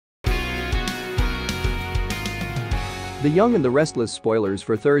The Young and the Restless spoilers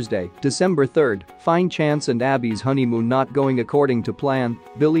for Thursday, December 3rd, find Chance and Abby's honeymoon not going according to plan,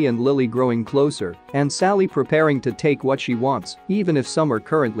 Billy and Lily growing closer, and Sally preparing to take what she wants, even if Summer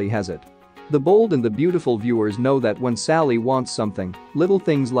currently has it. The bold and the beautiful viewers know that when Sally wants something, little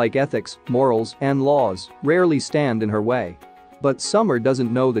things like ethics, morals, and laws rarely stand in her way. But Summer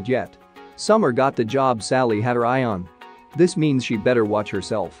doesn't know that yet. Summer got the job Sally had her eye on. This means she better watch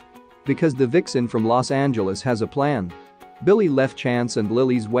herself. Because the vixen from Los Angeles has a plan. Billy left Chance and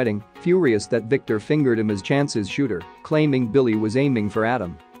Lily's wedding, furious that Victor fingered him as Chance's shooter, claiming Billy was aiming for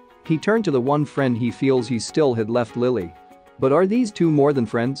Adam. He turned to the one friend he feels he still had left, Lily. But are these two more than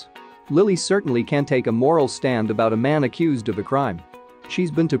friends? Lily certainly can't take a moral stand about a man accused of a crime.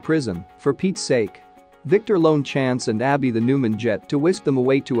 She's been to prison, for Pete's sake. Victor loaned Chance and Abby the Newman jet to whisk them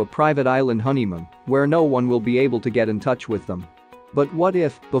away to a private island honeymoon, where no one will be able to get in touch with them. But what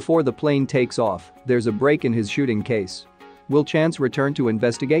if, before the plane takes off, there's a break in his shooting case? Will Chance return to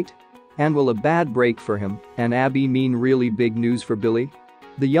investigate? And will a bad break for him and Abby mean really big news for Billy?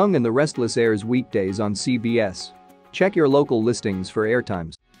 The Young and the Restless airs weekdays on CBS. Check your local listings for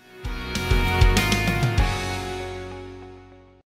airtimes.